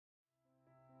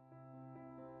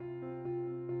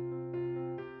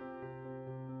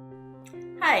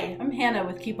Hi, I'm Hannah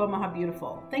with Keep Omaha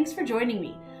Beautiful. Thanks for joining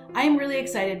me. I am really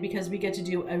excited because we get to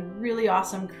do a really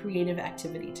awesome creative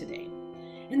activity today.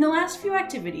 In the last few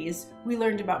activities, we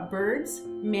learned about birds,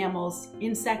 mammals,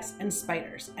 insects, and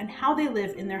spiders, and how they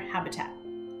live in their habitat.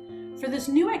 For this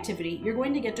new activity, you're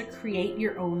going to get to create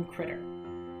your own critter.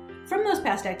 From those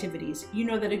past activities, you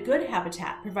know that a good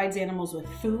habitat provides animals with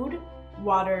food,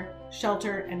 water,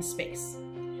 shelter, and space.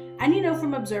 And you know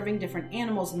from observing different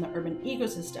animals in the urban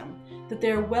ecosystem that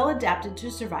they are well adapted to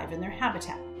survive in their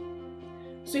habitat.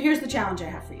 So here's the challenge I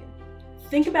have for you.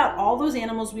 Think about all those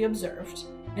animals we observed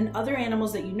and other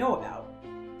animals that you know about.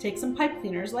 Take some pipe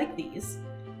cleaners like these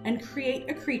and create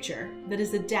a creature that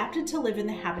is adapted to live in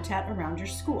the habitat around your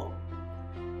school.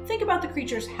 Think about the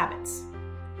creature's habits.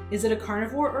 Is it a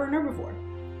carnivore or an herbivore?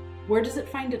 Where does it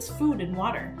find its food and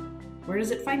water? Where does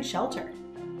it find shelter?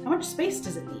 How much space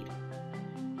does it need?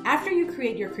 After you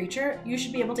create your creature, you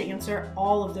should be able to answer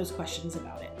all of those questions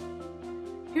about it.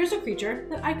 Here's a creature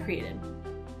that I created.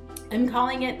 I'm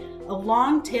calling it a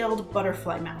long-tailed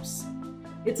butterfly mouse.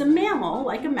 It's a mammal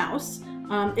like a mouse,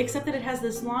 except that it has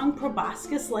this long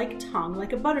proboscis-like tongue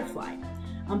like a butterfly.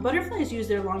 Butterflies use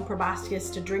their long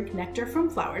proboscis to drink nectar from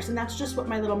flowers, and that's just what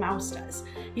my little mouse does.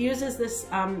 He uses this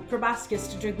proboscis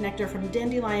to drink nectar from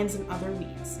dandelions and other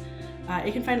weeds.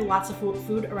 It can find lots of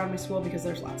food around my school because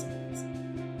there's lots of weeds.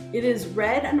 It is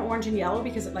red and orange and yellow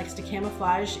because it likes to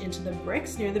camouflage into the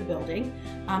bricks near the building.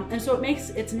 And so it makes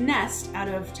its nest out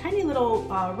of tiny little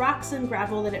rocks and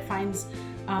gravel that it finds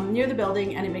near the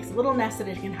building, and it makes a little nest that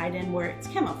it can hide in where it's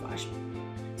camouflaged.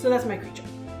 So that's my creature.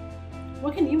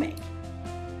 What can you make?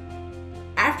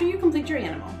 After you complete your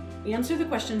animal, answer the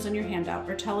questions on your handout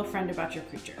or tell a friend about your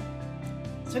creature.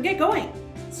 So get going,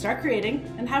 start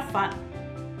creating, and have fun.